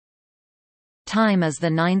Time is the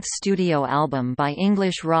ninth studio album by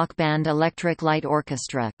English rock band Electric Light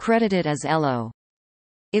Orchestra, credited as ELO.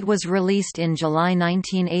 It was released in July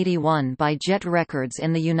 1981 by Jet Records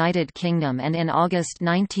in the United Kingdom and in August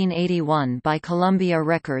 1981 by Columbia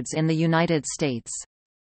Records in the United States.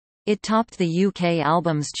 It topped the UK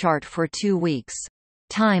albums chart for 2 weeks.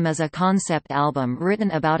 Time is a concept album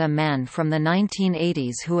written about a man from the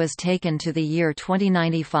 1980s who is taken to the year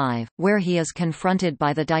 2095, where he is confronted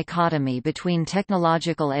by the dichotomy between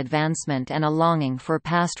technological advancement and a longing for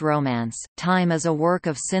past romance. Time is a work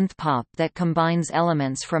of synth pop that combines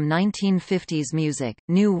elements from 1950s music,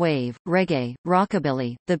 new wave, reggae,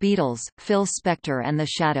 rockabilly, the Beatles, Phil Spector and the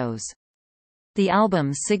Shadows. The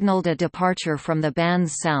album signaled a departure from the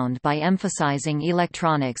band's sound by emphasizing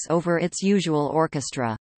electronics over its usual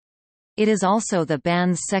orchestra. It is also the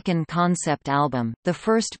band's second concept album, the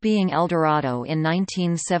first being Eldorado in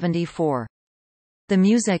 1974. The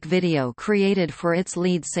music video created for its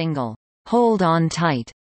lead single, "Hold On Tight",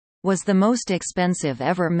 was the most expensive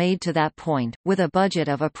ever made to that point, with a budget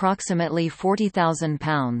of approximately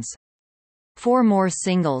 £40,000. 4 more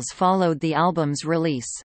singles followed the album's release.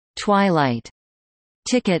 Twilight,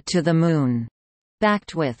 Ticket to the Moon,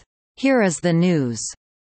 backed with Here Is the News,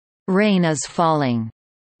 Rain Is Falling,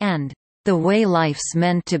 and The Way Life's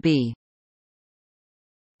Meant to Be.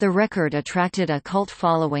 The record attracted a cult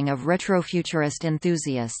following of retrofuturist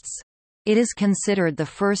enthusiasts. It is considered the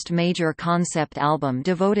first major concept album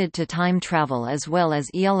devoted to time travel, as well as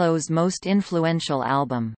ELO's most influential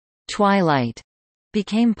album. Twilight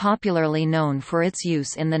became popularly known for its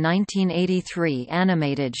use in the 1983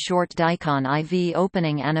 animated short Daikon IV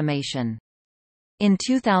opening animation. In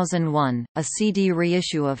 2001, a CD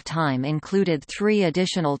reissue of Time included 3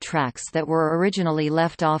 additional tracks that were originally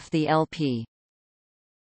left off the LP.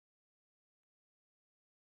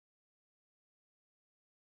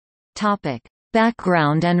 Topic: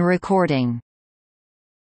 Background and recording.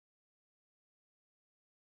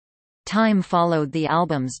 Time followed the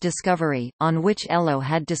album's discovery, on which ELO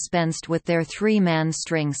had dispensed with their 3-man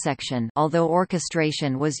string section, although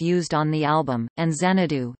orchestration was used on the album, and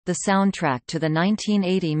Xanadu, the soundtrack to the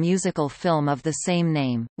 1980 musical film of the same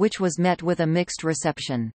name, which was met with a mixed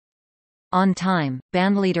reception. On Time,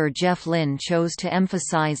 bandleader Jeff Lynne chose to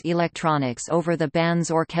emphasize electronics over the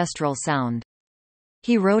band's orchestral sound.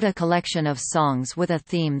 He wrote a collection of songs with a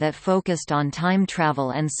theme that focused on time travel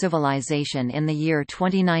and civilization in the year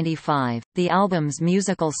 2095. The album's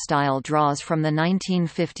musical style draws from the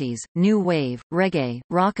 1950s, new wave, reggae,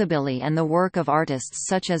 rockabilly, and the work of artists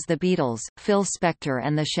such as the Beatles, Phil Spector,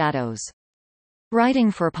 and the Shadows.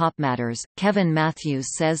 Writing for PopMatters, Kevin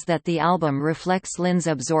Matthews says that the album reflects Lynne's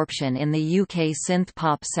absorption in the UK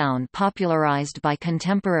synth-pop sound popularised by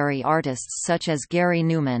contemporary artists such as Gary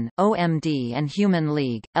Newman, OMD and Human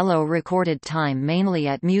League. ELO recorded Time mainly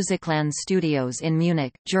at Musicland Studios in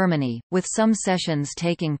Munich, Germany, with some sessions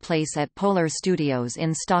taking place at Polar Studios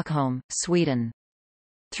in Stockholm, Sweden.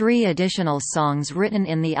 3 additional songs written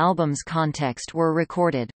in the album's context were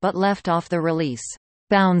recorded, but left off the release: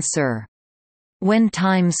 Bouncer, When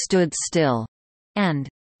Time Stood Still, and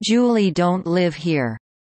Julie Don't Live Here.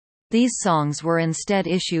 These songs were instead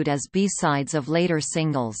issued as B-sides of later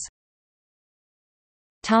singles.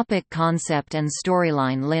 Topic: concept and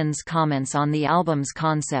storyline. Lynne's comments on the album's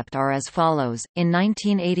concept are as follows. In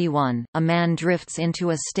 1981, a man drifts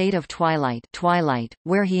into a state of twilight,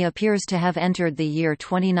 where he appears to have entered the year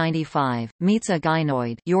 2095, meets a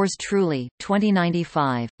gynoid, yours truly,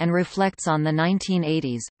 2095, and reflects on the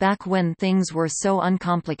 1980s, back when things were so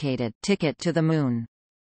uncomplicated. Ticket to the Moon.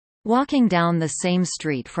 Walking down the same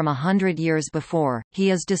street from 100 years before,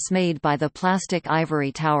 he is dismayed by the plastic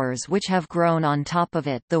ivory towers which have grown on top of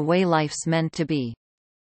it, the way life's meant to be.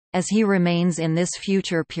 As he remains in this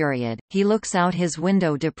future period, he looks out his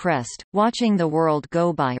window depressed, watching the world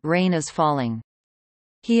go by. Rain is falling.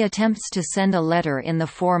 He attempts to send a letter in the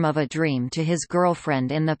form of a dream to his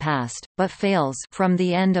girlfriend in the past, but fails. From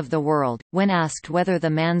the End of the World, when asked whether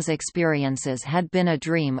the man's experiences had been a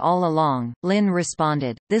dream all along, Lynne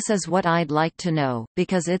responded, "This is what I'd like to know,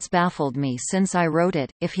 because it's baffled me since I wrote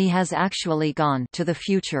it, if he has actually gone to the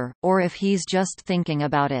future, or if he's just thinking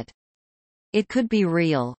about it. It could be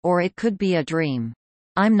real, or it could be a dream.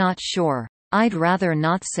 I'm not sure. I'd rather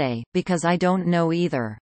not say, because I don't know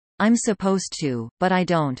either. I'm supposed to, but I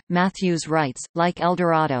don't." Matthews writes, like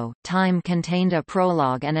Eldorado, Time contained a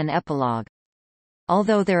prologue and an epilogue.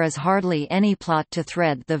 Although there is hardly any plot to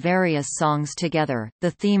thread the various songs together,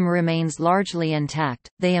 the theme remains largely intact.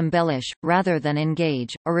 They embellish, rather than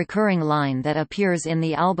engage. A recurring line that appears in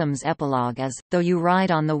the album's epilogue is, "Though you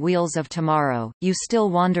ride on the wheels of tomorrow, you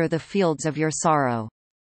still wander the fields of your sorrow."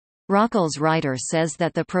 Rockel's writer says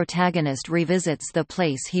that the protagonist revisits the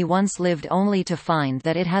place he once lived only to find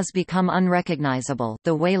that it has become unrecognizable,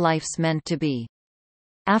 the way life's meant to be.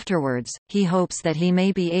 Afterwards, he hopes that he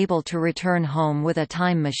may be able to return home with a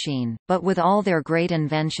time machine, but with all their great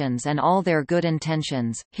inventions and all their good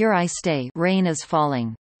intentions, here I stay, rain is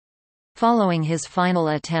falling. Following his final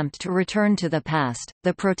attempt to return to the past,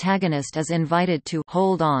 the protagonist is invited to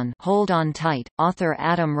hold on tight. Author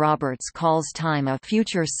Adam Roberts calls Time a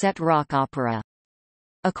future set rock opera.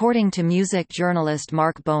 According to music journalist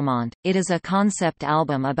Mark Beaumont, it is a concept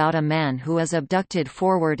album about a man who is abducted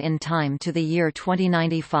forward in time to the year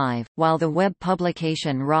 2095, while the web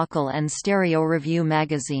publication Rockel and Stereo Review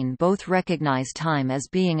magazine both recognize Time as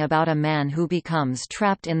being about a man who becomes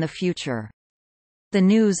trapped in the future. The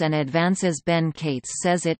News and Advance's Ben Cates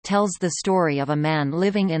says it tells the story of a man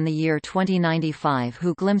living in the year 2095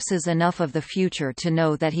 who glimpses enough of the future to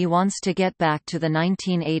know that he wants to get back to the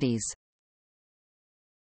 1980s.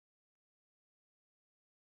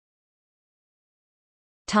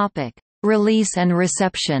 Topic: Release and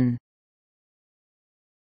reception.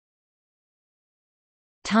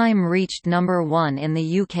 Time reached number 1 in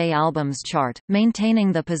the UK albums chart,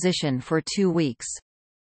 maintaining the position for 2 weeks.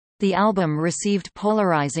 The album received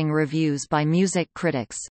polarizing reviews by music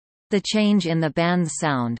critics. The change in the band's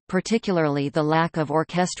sound, particularly the lack of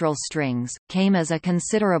orchestral strings, came as a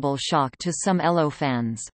considerable shock to some ELO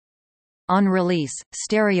fans. On release,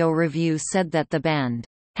 Stereo Review said that the band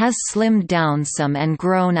has slimmed down some and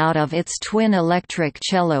grown out of its twin electric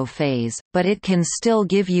cello phase, but it can still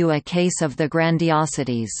give you a case of the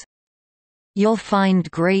grandiosities. You'll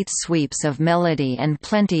find great sweeps of melody and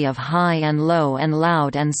plenty of high and low and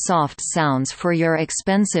loud and soft sounds for your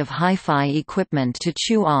expensive hi-fi equipment to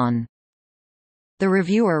chew on. The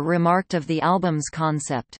reviewer remarked of the album's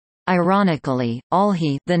concept, "Ironically, all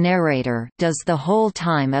he, the narrator, does the whole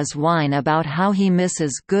time is whine about how he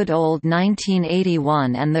misses good old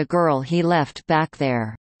 1981 and the girl he left back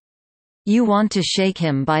there. You want to shake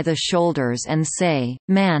him by the shoulders and say,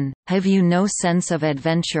 man, have you no sense of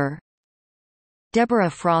adventure?" Deborah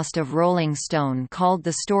Frost of Rolling Stone called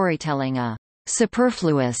the storytelling a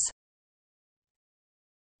superfluous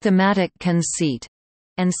thematic conceit,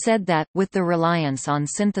 and said that, with the reliance on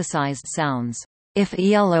synthesized sounds, if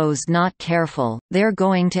ELO's not careful, they're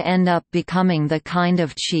going to end up becoming the kind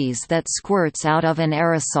of cheese that squirts out of an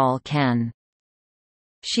aerosol can.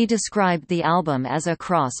 She described the album as a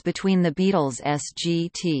cross between the Beatles'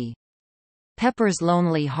 Sgt. Pepper's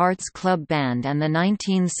Lonely Hearts Club Band and the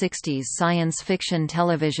 1960s science fiction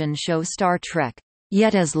television show Star Trek.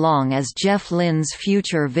 Yet as long as Jeff Lynne's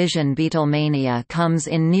Future Vision Beatlemania comes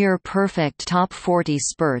in near-perfect top 40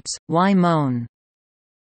 spurts, why moan?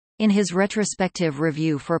 In his retrospective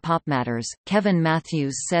review for PopMatters, Kevin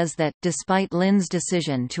Matthews says that, despite Lynne's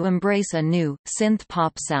decision to embrace a new,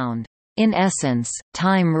 synth-pop sound, in essence,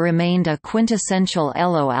 Time remained a quintessential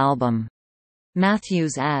ELO album.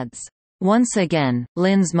 Matthews adds, once again,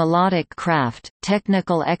 Lynne's melodic craft,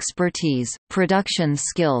 technical expertise, production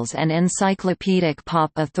skills and encyclopedic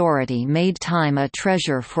pop authority made Time a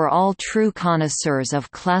treasure for all true connoisseurs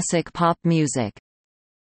of classic pop music.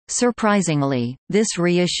 Surprisingly, this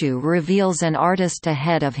reissue reveals an artist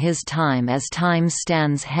ahead of his time as Time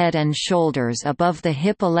stands head and shoulders above the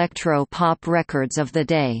hip electro-pop records of the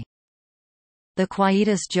day. The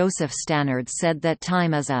Quietus Joseph Stannard said that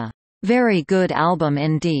Time is a very good album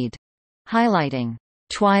indeed, highlighting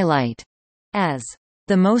Twilight as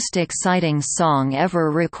the most exciting song ever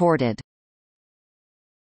recorded.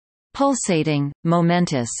 Pulsating,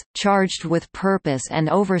 momentous, charged with purpose and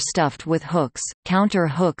overstuffed with hooks,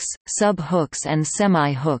 counter-hooks, sub-hooks and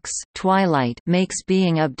semi-hooks, Twilight makes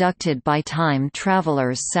being abducted by time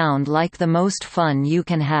travelers sound like the most fun you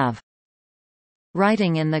can have.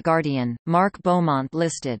 Writing in The Guardian, Mark Beaumont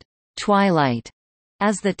listed Twilight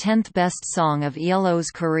as the 10th best song of ELO's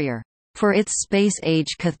career, for its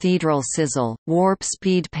space-age cathedral sizzle,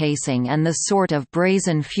 warp-speed pacing and the sort of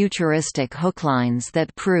brazen futuristic hooklines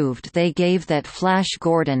that proved they gave that Flash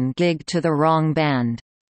Gordon gig to the wrong band.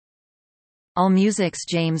 AllMusic's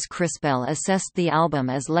James Crispell assessed the album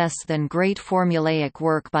as less than great formulaic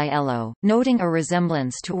work by ELO, noting a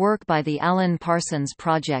resemblance to work by the Alan Parsons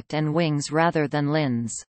Project and Wings rather than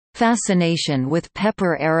Lynne's fascination with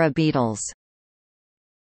Pepper-era Beatles.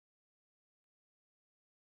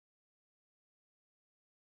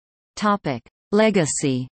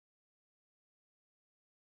 Legacy.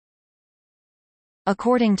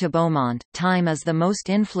 According to Beaumont, Time is the most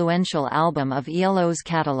influential album of ELO's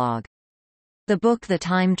catalogue. The book The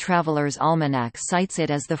Time Traveler's Almanac cites it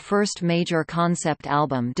as the first major concept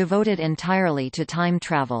album devoted entirely to time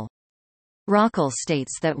travel. Rockall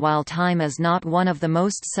states that while Time is not one of the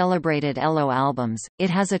most celebrated ELO albums, it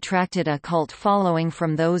has attracted a cult following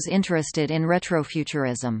from those interested in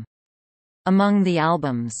retrofuturism. Among the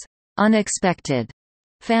album's unexpected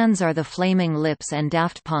fans are the Flaming Lips and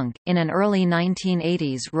Daft Punk. In an early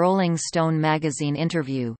 1980s Rolling Stone magazine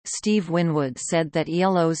interview, Steve Winwood said that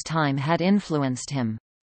ELO's Time had influenced him.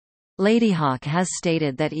 Ladyhawke has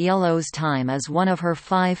stated that ELO's Time is one of her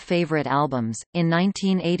 5 favorite albums. In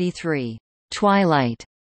 1983, Twilight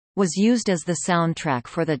was used as the soundtrack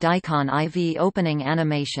for the Daikon IV opening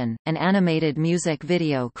animation, an animated music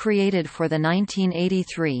video created for the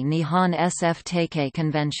 1983 Nihon SF Teikei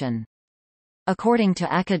convention. According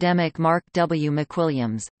to academic Mark W.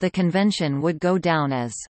 McWilliams, the convention would go down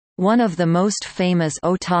as one of the most famous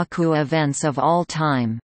otaku events of all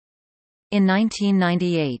time. In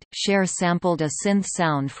 1998, Cher sampled a synth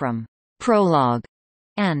sound from Prologue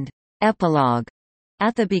and Epilogue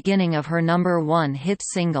at the beginning of her #1 hit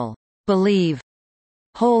single, Believe.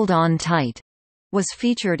 Hold On Tight was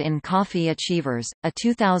featured in Coffee Achievers, a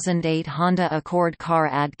 2008 Honda Accord car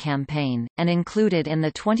ad campaign, and included in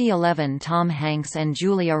the 2011 Tom Hanks and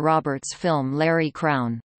Julia Roberts film Larry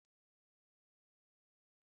Crown.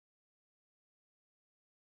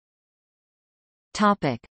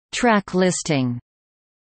 Topic: Track listing.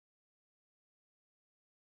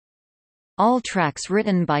 All tracks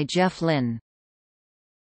written by Jeff Lynne.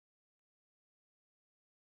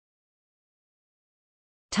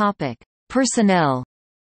 Topic: Personnel.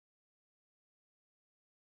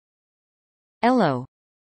 ELO.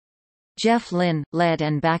 Jeff Lynne, lead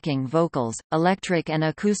and backing vocals, electric and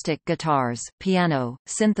acoustic guitars, piano,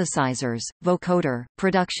 synthesizers, vocoder,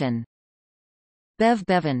 production. Bev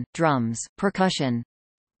Bevan, drums, percussion.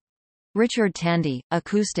 Richard Tandy,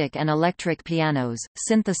 acoustic and electric pianos,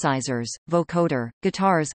 synthesizers, vocoder,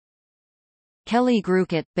 guitars. Kelly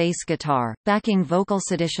Gruckett, bass guitar, backing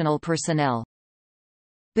vocals. Additional personnel: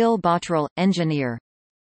 Bill Bottrell, engineer.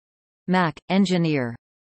 Mac, engineer.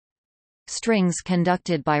 Strings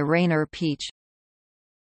conducted by Rainer Peach.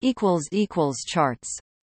 Charts